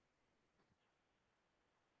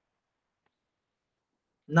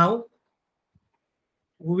 Now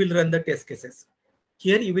we will run the test cases.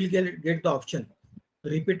 Here you will get the option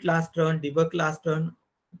repeat last run, debug last run,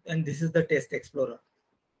 and this is the test explorer.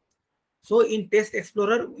 So in test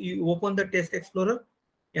explorer, you open the test explorer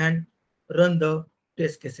and run the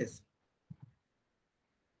test cases.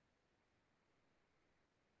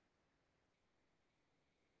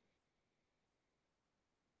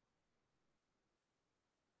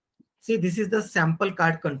 See, this is the sample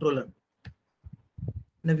card controller.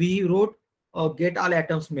 Now we wrote a get all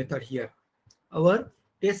atoms method here. Our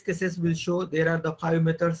test cases will show there are the 5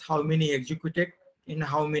 methods, how many executed, and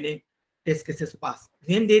how many test cases pass.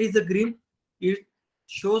 When there is a green, it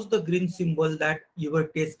shows the green symbol that your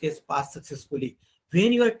test case passed successfully.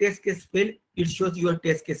 When your test case fail, it shows your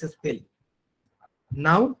test cases fail.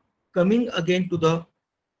 Now coming again to the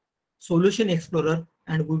solution explorer,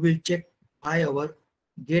 and we will check why our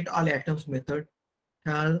get all atoms method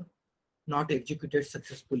have not executed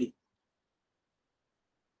successfully.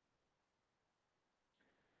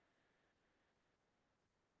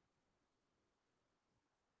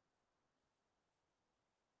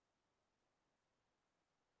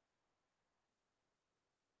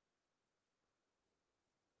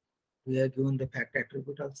 We are given the fact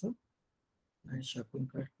attribute also and shopping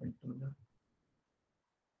cart controller.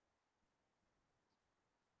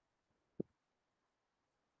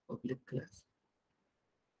 Public class.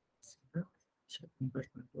 Shopping cart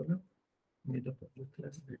controller. Made the public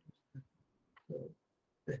class. So,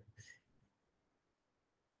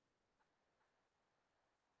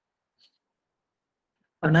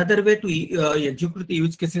 another way to execute the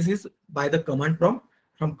use cases is by the command prompt.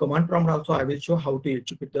 From command prompt also, I will show how to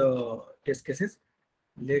execute the test cases.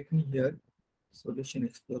 Let me here solution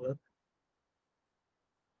explorer.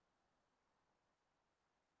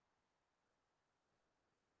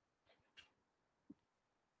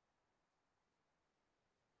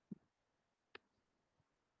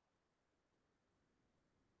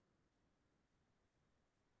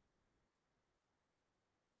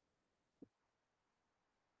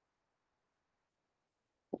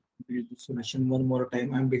 Build the solution one more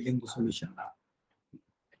time. I'm building the solution.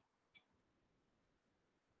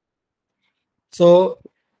 So,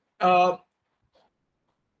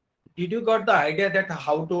 did you got the idea that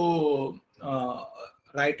how to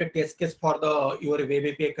write a test case for the your web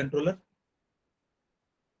API controller?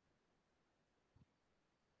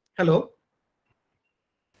 Hello.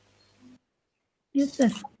 Yes, sir.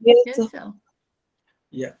 Yes, sir.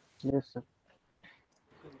 Yeah. Yes, sir.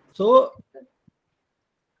 So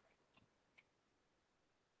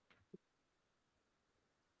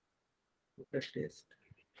test.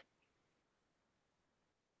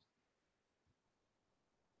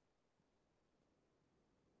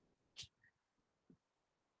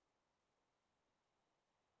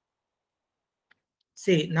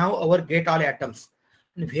 See, now our get all atoms.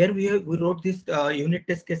 And here we wrote this unit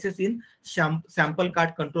test cases in sample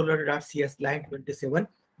card controller.cs line 27.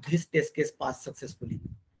 This test case passed successfully.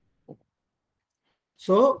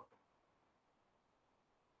 So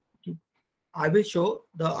I will show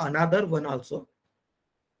the another one also,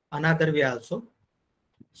 another way also.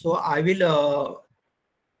 So I will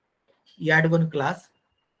add one class.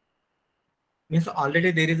 Means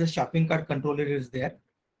already there is a shopping cart controller is there.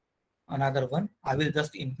 Another one I will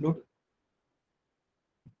just include.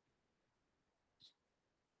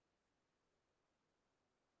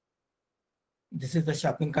 This is the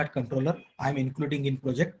shopping cart controller I'm including in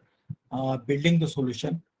project, building the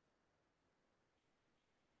solution.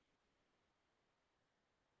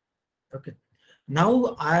 Okay.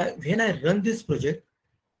 Now when I run this project,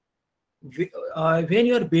 when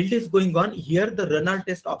your build is going on, here the run all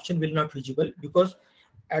test option will not visible because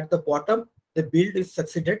at the bottom the build is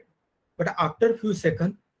succeeded, but after few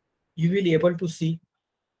seconds you will able to see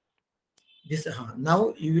this.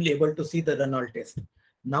 Now you will able to see the run all test.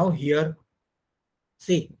 Now here,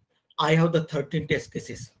 see, I have the 13 test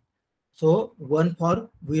cases. So one for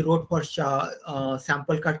we wrote for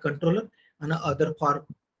sample card controller and other for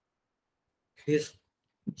this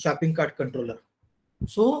shopping cart controller.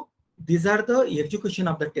 So these are the execution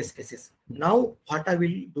of the test cases. Now what I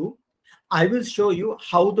will do, I will show you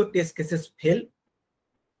how the test cases fail,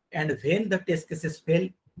 and when the test cases fail,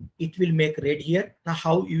 it will make red here. Now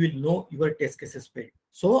how you will know your test cases failed.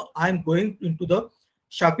 So I'm going into the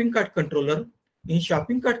shopping cart controller. In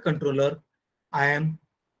shopping cart controller, I am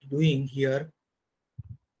doing here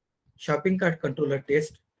shopping cart controller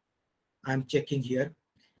test. I'm checking here.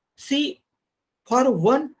 See, for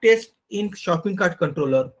one test in shopping cart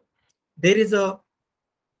controller, there is a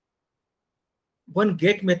one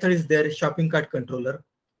get method is there, shopping cart controller.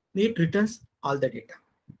 It returns all the data.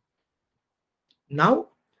 Now,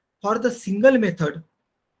 for the single method,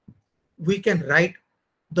 we can write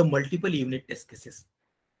the multiple unit test cases.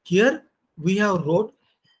 Here we have wrote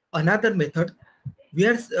another method, we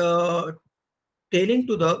are telling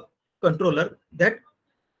to the controller that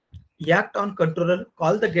act on controller,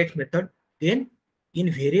 call the get method. Then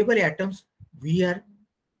in variable atoms, we are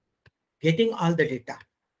getting all the data.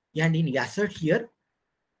 And in assert here,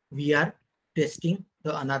 we are testing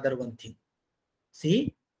the another one thing.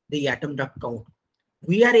 See the atom dot count.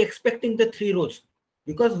 We are expecting the 3 rows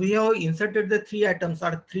because we have inserted the 3 atoms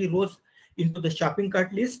or 3 rows into the shopping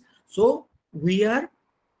cart list. So we are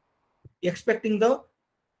expecting the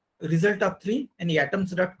result of 3, and the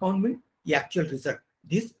atoms dot count means the actual result.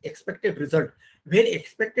 This expected result. When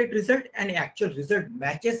expected result and actual result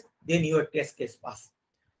matches, then your test case pass.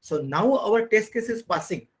 So now our test case is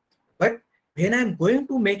passing. But when I'm going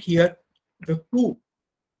to make here the 2,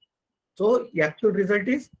 so the actual result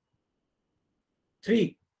is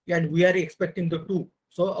 3, and we are expecting the 2.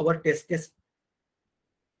 So our test case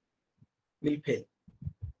will fail.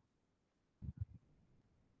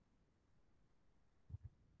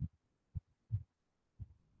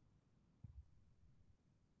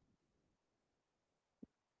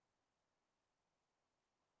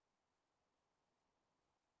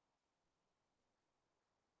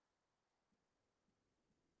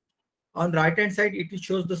 On right hand side, it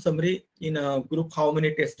shows the summary in a group how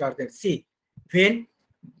many tests are there. See, when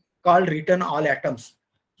call return all atoms,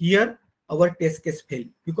 here our test case fail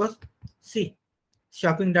because see,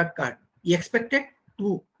 shopping dot cart, we expected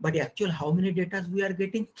 2, but actual how many data we are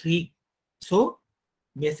getting? 3. So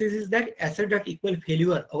message is that assert dot equal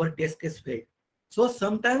failure, our test case failed. So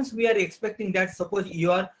sometimes we are expecting that suppose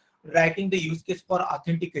you are writing the use case for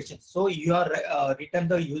authentication. So you are return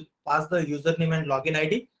the pass the username and login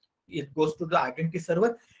ID. It goes to the identity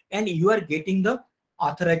server, and you are getting the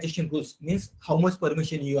authorization rules, means how much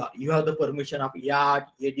permission you are. You have the permission of add,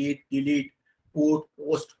 edit, delete, put,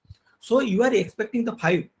 post. So you are expecting the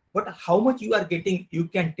 5, but how much you are getting, you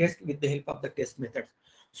can test with the help of the test methods.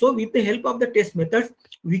 So with the help of the test methods,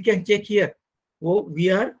 we can check here. Oh, we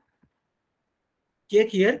are check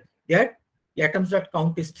here that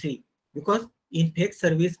atoms.count is 3 because in fake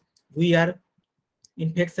service we are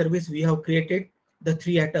we have created the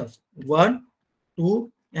 3 atoms 1,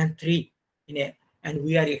 2, and 3 in a, and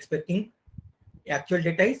we are expecting actual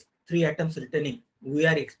data is 3 atoms returning. We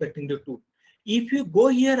are expecting the 2. If you go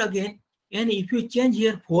here again and if you change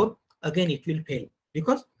here 4, again it will fail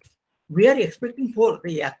because we are expecting 4.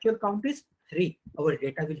 The actual count is 3. Our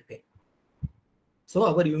data will fail. So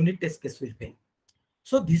our unit test case will fail.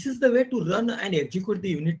 So this is the way to run and execute the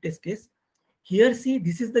unit test case. Here, see,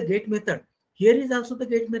 this is the get method. Here is also the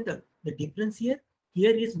get method. The difference here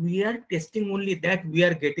is we are testing only that we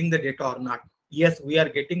are getting the data or not. Yes, we are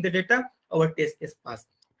getting the data. Our test case passed.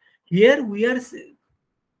 Here we are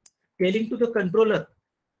telling to the controller,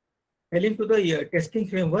 telling to the testing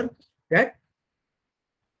framework that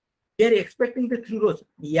we are expecting the 3 rows.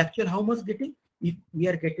 The actual how much getting? If we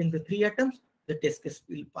are getting the 3 atoms, the test case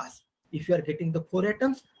will pass. If you are getting the 4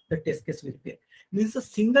 atoms, the test case will fail. Means a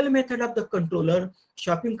single method of the controller,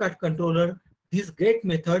 shopping cart controller, this get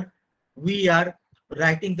method, we are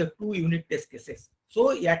writing the 2 unit test cases.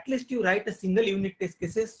 So at least you write a single unit test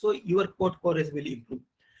cases, so your code coverage will improve.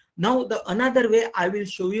 Now the another way I will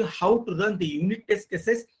show you how to run the unit test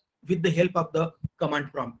cases with the help of the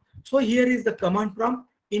command prompt. So here is the command prompt.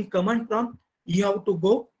 In command prompt, you have to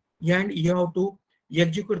go and you have to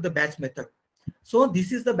execute the batch method. So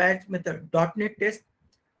this is the batch method. .NET test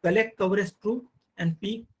collect coverage true and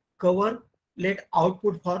p cover let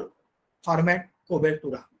output for format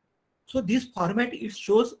Cobertura. So this format it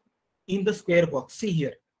shows in the square box. See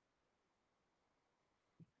here.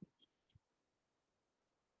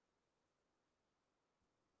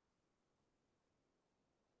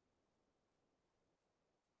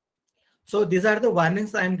 So these are the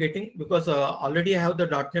warnings I am getting because already I have the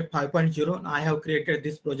 .NET 5.0 and I have created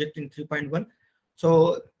this project in 3.1.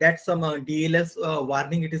 So that's some DLS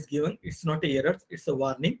warning it is given. It's not a error, it's a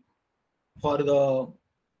warning for the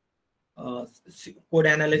code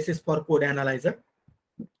analysis for code analyzer.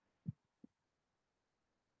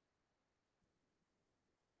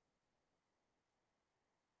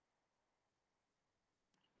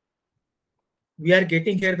 We are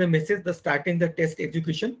getting here the message, the starting the test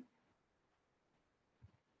execution.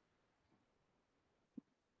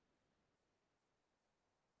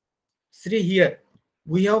 See here,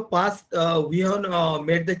 we have passed, we have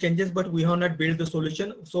made the changes, but we have not built the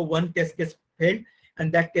solution. So one test case failed,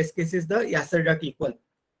 and that test case is the answer.equal.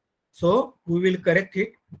 So we will correct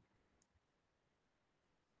it.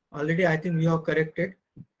 Already, I think we have corrected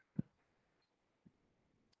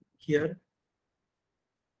here,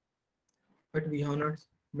 but we have not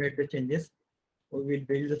made the changes. We will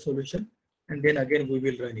build the solution. and then again we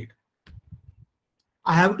will run it.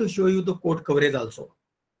 I have to show you the code coverage also.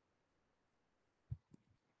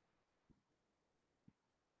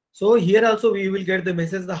 So here also we will get the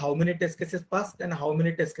message the how many test cases passed and how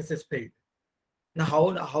many test cases failed. Now how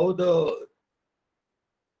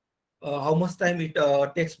much time it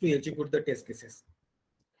takes to execute the test cases.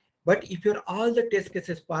 But if your all the test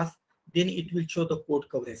cases pass, then it will show the code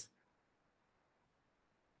coverage.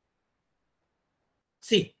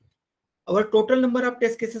 See, our total number of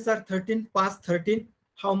test cases are 13, pass 13.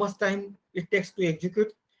 How much time it takes to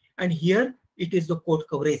execute? And here it is the code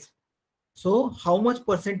coverage. So how much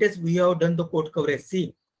percentage we have done the code coverage?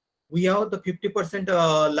 See, we have the 50%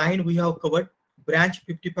 line we have covered, branch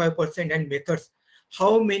 55%, and methods.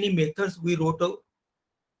 How many methods we wrote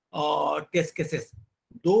test cases?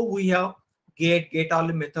 Though we have get all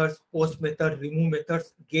methods, post method, remove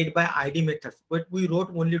methods, get by ID methods, but we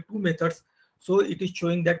wrote only 2 methods. So it is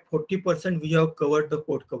showing that 40% we have covered the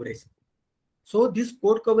code coverage. So this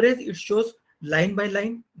code coverage, it shows line by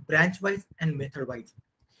line, branch wise, and method wise.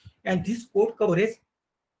 And this code coverage,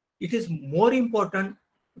 it is more important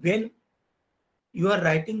when you are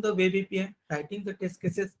writing the web API, writing the test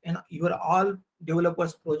cases, and your all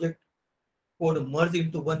developers project code merge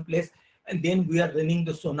into one place, and then we are running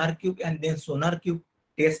the SonarQube, and then SonarQube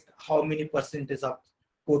test how many percentage of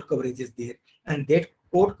code coverage is there. And that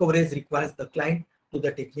code coverage requires the client to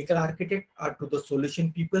the technical architect or to the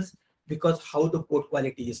solution peoples, because how the code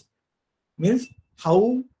quality is. Means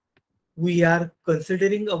how we are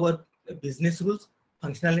considering our business rules,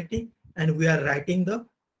 functionality, and we are writing the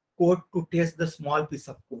code to test the small piece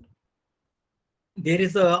of code. There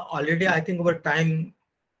is already, I think our time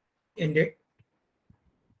ended.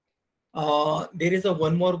 There is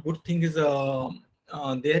one more good thing is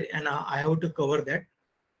there, and I have to cover that.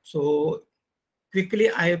 So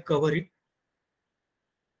quickly I cover it.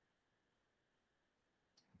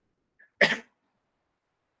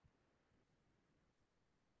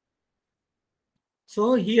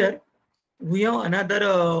 So here we have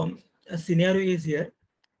another scenario is here,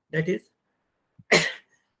 that is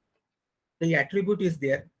the attribute is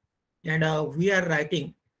there, and we are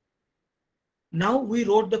writing. Now we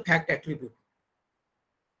wrote the fact attribute.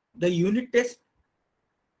 The unit test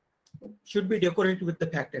should be decorated with the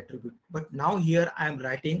fact attribute, but now here I am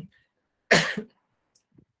writing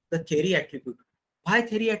the theory attribute. Why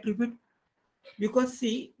theory attribute? Because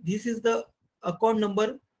see, this is the account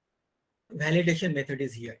number validation method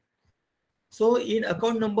is here. So in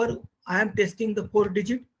account number, I am testing the 4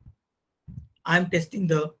 digit. I am testing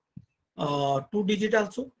the 2 digit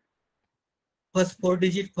also. First 4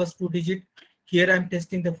 digit, first 2 digit. Here I am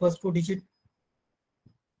testing the first 2 digit.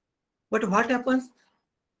 But what happens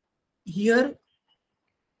here?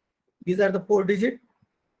 These are the 4 digit,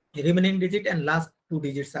 remaining digit, and last 2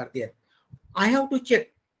 digits are there. I have to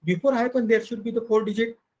check. Before hyphen there should be the 4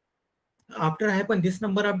 digit. After hyphen this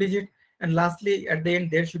number of digit, and lastly at the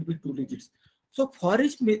end there should be 2 digits. So for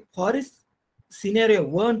each scenario,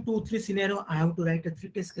 1, 2, 3 scenario, I have to write a 3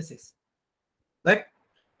 test cases. But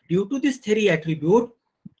due to this theory attribute,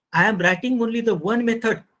 I am writing only the one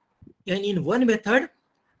method, and in one method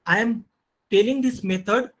I am telling this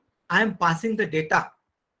method I am passing the data.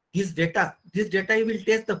 This data will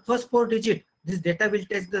test the first 4 digit. This data will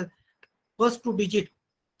test the first 2 digit.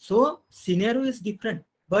 So scenario is different,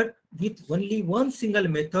 but with only one single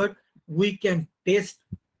method, we can test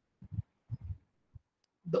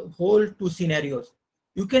the whole 2 scenarios.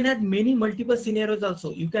 You can add many multiple scenarios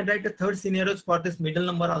also. You can write the third scenarios for this middle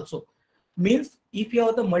number also. Means if you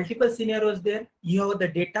have the multiple scenarios there, you have the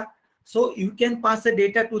data. So you can pass the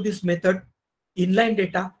data to this method, inline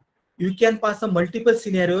data. You can pass a multiple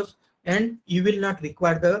scenarios, and you will not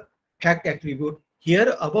require the fact attribute.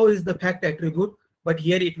 Here above is the fact attribute, but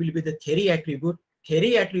here it will be the theory attribute.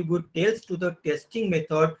 Theory attribute tells to the testing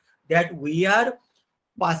method that we are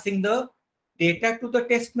passing the data to the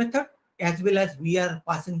test method, as well as we are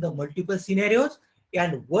passing the multiple scenarios,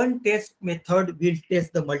 and one test method will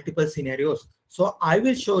test the multiple scenarios. So I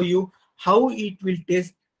will show you how it will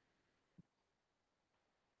test.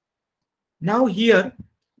 Now here,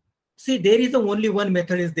 see, there is only one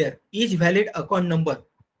method is there. Each valid account number.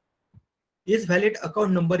 Each valid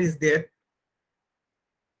account number is there.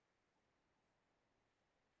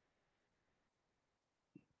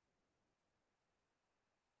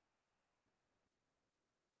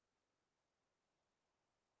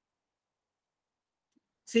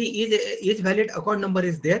 See, each valid account number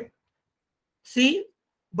is there. See,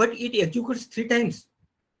 but it executes 3 times.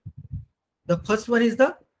 The first one is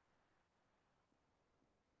the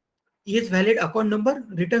each valid account number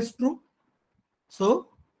returns true. So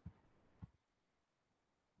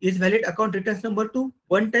is valid account returns number 2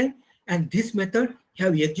 one time, and this method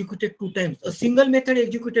have executed 2 times. A single method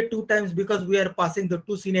executed 2 times because we are passing the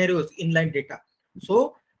 2 scenarios inline data.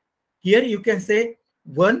 So here you can say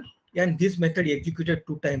 1, and this method executed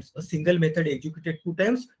 2 times. A single method executed 2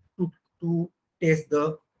 times to test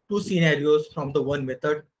the 2 scenarios from the one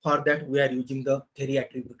method. For that we are using the theory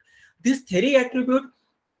attribute. This theory attribute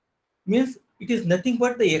means it is nothing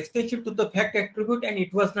but the extension to the fact attribute, and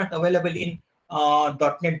it was not available in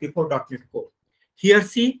 .NET before .NET Core. Here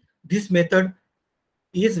see, this method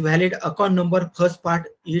is valid account number first part,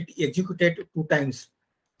 it executed 2 times.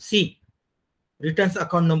 See, returns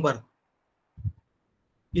account number,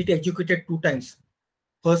 it executed 2 times,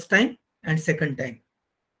 first time and second time,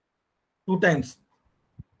 2 times.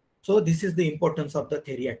 So this is the importance of the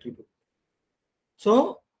theory attribute.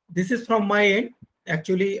 So this is from my end.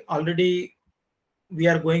 Actually already we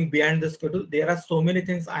are going beyond the schedule. There are so many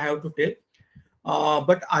things I have to tell,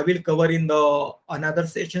 but I will cover in the another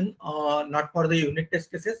session, not for the unit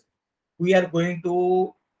test cases. We are going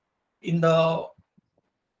to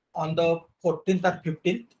on the 14th or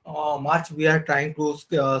 15th March, we are trying to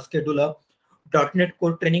schedule a .NET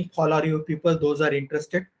Core training for all you people, those are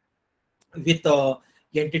interested with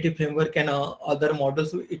entity framework and other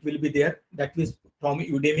models. It will be there, that is from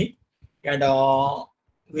Udemy, and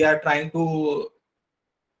we are trying to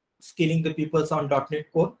skilling the peoples on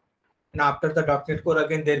 .NET Core. And after the .NET Core,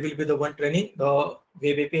 again there will be the one training, the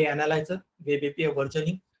Web API Analyzer, Web API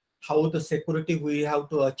versioning, how the security we have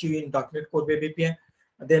to achieve in .NET Core Web API,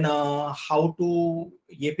 then how to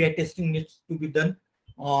API testing needs to be done,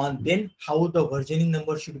 then how the versioning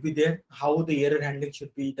number should be there, how the error handling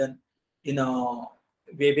should be done in a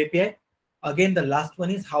Web API. Again, the last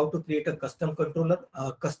one is how to create a custom controller,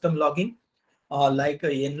 custom logging, like a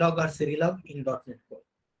nlog or serilog in .NET Core.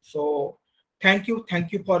 So thank you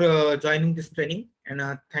for joining this training,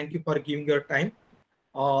 and thank you for giving your time.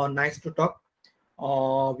 Nice to talk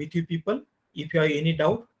with you people. If you have any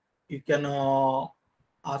doubt, you can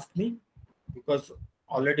ask me, because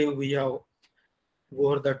already we have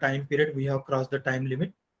over the time period, we have crossed the time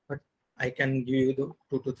limit, but I can give you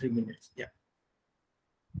the 2 to 3 minutes. Yeah.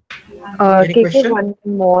 Any KK, question? one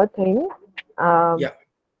more thing. Yeah.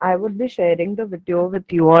 I would be sharing the video with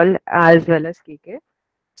you all as well as KK.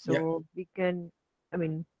 So Yeah. we can, I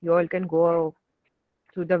mean, you all can go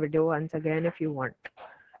through the video once again if you want.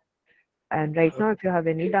 And right now, if you have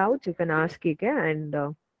any doubts, you can ask KK,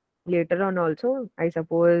 and later on also, I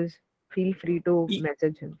suppose, feel free to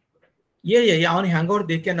message him. Yeah. On Hangout,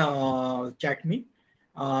 they can chat me,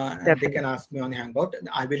 and they can Definitely. ask me on Hangout, and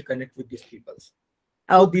I will connect with these people. So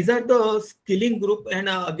Okay. these are the skilling group, and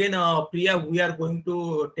again, Priya, we are going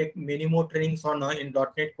to take many more trainings on in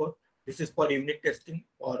 .NET Core. This is for unit testing,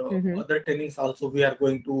 or other trainings also we are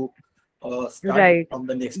going to start Right. from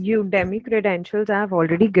the next. Udemy credentials I have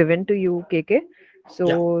already given to you, KK.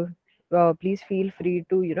 So please feel free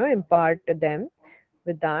to, impart them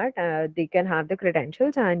with that. They can have the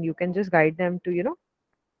credentials and you can just guide them to,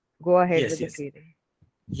 go ahead with the training.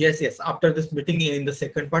 Yes. After this meeting in the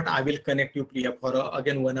second part, I will connect you, Priya, for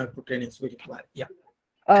again 1 or 2 trainings we require. Yeah.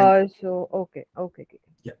 So okay, KK.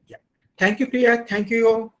 Yeah. Thank you, Priya. Thank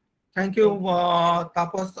you,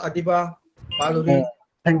 Tapas, Adiba, Madhuri.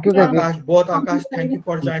 Thank you, KK. Akash, both Akash, thank you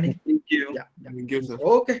for joining. Thank you. Yeah. Thank you, sir.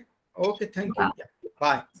 Okay, thank you. Yeah.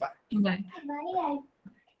 Bye. Bye.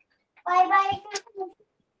 Bye bye.